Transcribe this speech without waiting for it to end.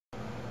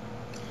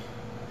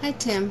Hi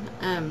Tim.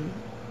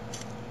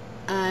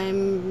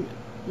 I'm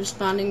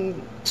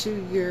responding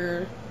to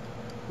your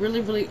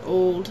really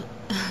old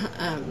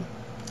um,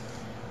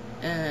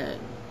 uh,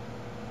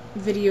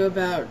 video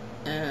about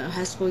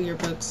high school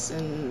yearbooks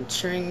and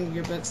sharing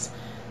yearbooks.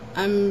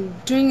 I'm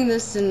doing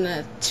this in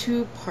a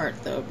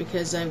two-part though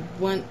because I'll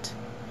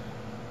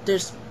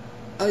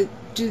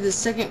do the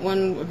second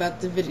one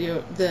about the video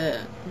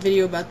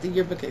about the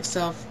yearbook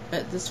itself,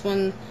 but this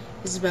one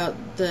is about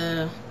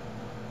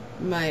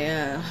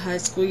my high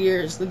school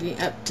years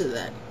leading up to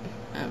that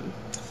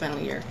final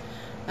year.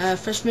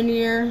 Freshman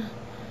year,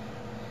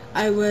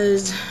 I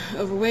was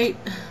overweight.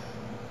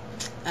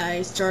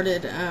 I played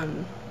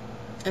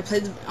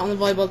on the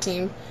volleyball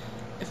team.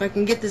 If I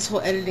can get this whole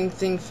editing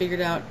thing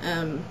figured out,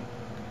 I'm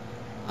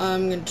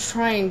gonna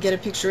try and get a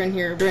picture in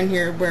here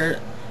where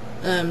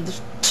the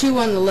two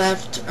on the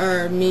left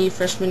are me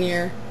freshman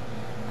year.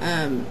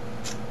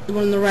 The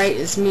one on the right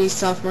is me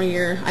sophomore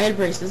year. I had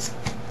braces.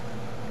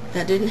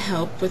 That didn't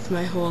help with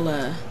my whole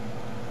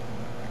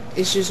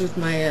issues with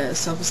my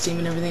self-esteem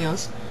and everything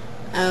else.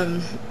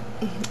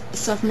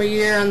 Sophomore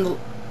year on the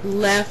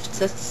left,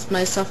 that's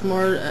my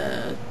sophomore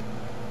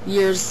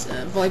year's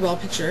volleyball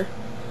picture,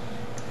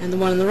 and the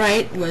one on the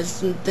right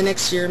was the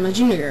next year, my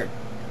junior year.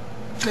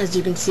 As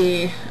you can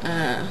see,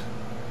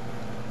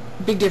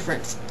 big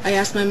difference. I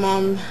asked my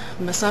mom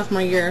my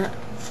sophomore year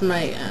for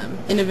my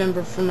in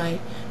November for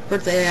my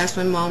birthday. I asked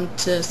my mom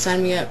to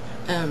sign me up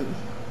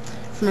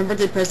for my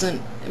birthday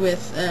present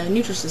with a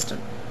Nutrisystem.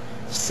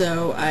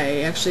 So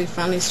I actually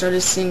finally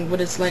started seeing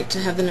what it's like to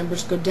have the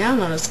numbers go down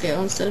on a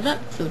scale instead of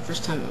up for the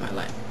first time in my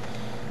life.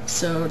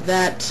 So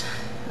that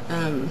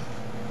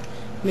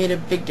made a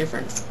big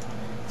difference.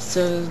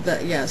 So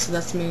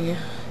that's me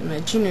in my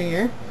junior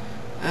year.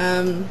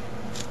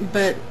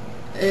 But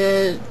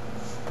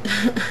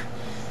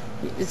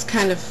it's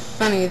kind of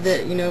funny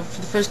that, you know,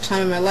 for the first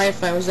time in my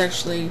life I was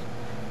actually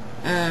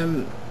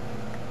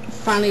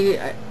finally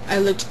I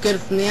looked good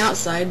from the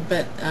outside,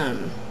 but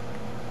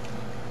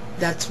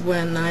that's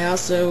when I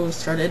also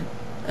started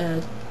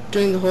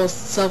doing the whole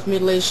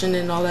self-mutilation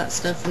and all that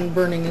stuff and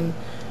burning and,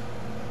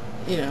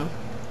 you know,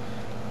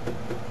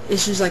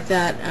 issues like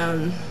that.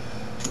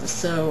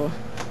 So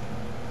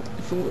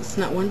if it's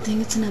not one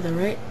thing, it's another,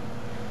 right?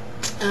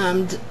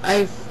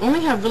 I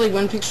only have really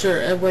one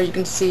picture of where you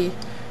can see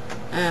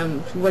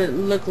what it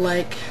looked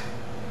like.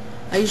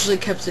 I usually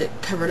kept it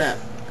covered up.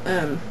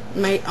 On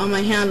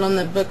my hand on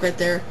the book right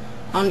there,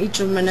 on each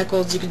of my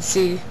knuckles, you can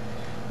see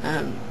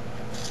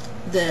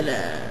that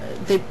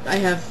I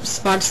have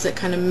spots that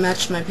kind of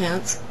match my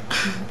pants.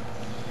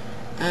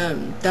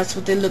 That's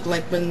what they look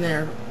like when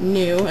they're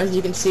new. As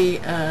you can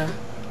see,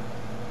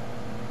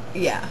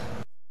 yeah,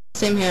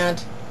 same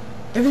hand.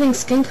 Everything's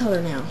skin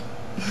color now.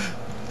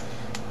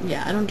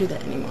 Yeah, I don't do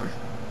that anymore.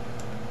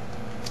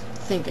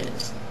 Thank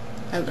goodness.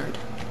 I learned.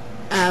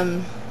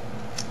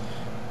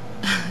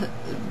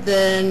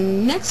 The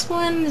next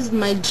one is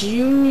my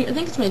junior. I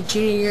think it's my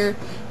junior year.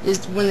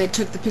 Is when they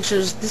took the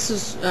pictures. This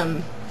was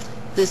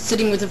the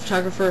sitting with the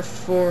photographer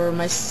for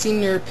my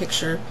senior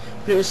picture,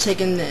 but it was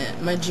taken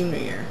my junior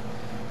year.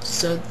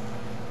 So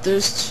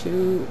those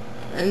two,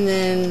 and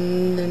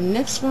then the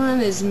next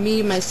one is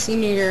me my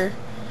senior year.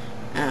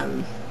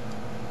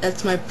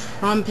 That's my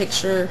prom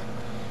picture.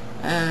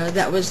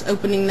 That was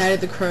opening night of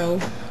the Crow.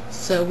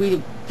 So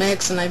my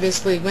ex and I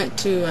basically went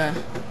to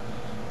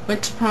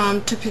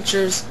prom, took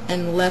pictures,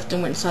 and left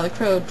and went and saw the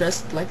Crow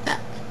dressed like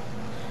that.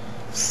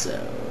 So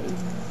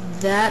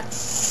I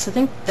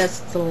think that's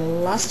the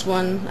last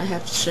one I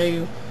have to show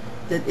you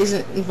that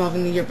isn't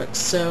involving the yearbook.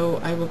 So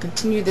I will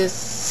continue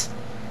this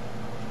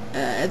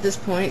at this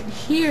point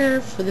here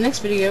for the next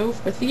video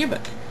with the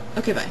yearbook.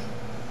 Okay, bye.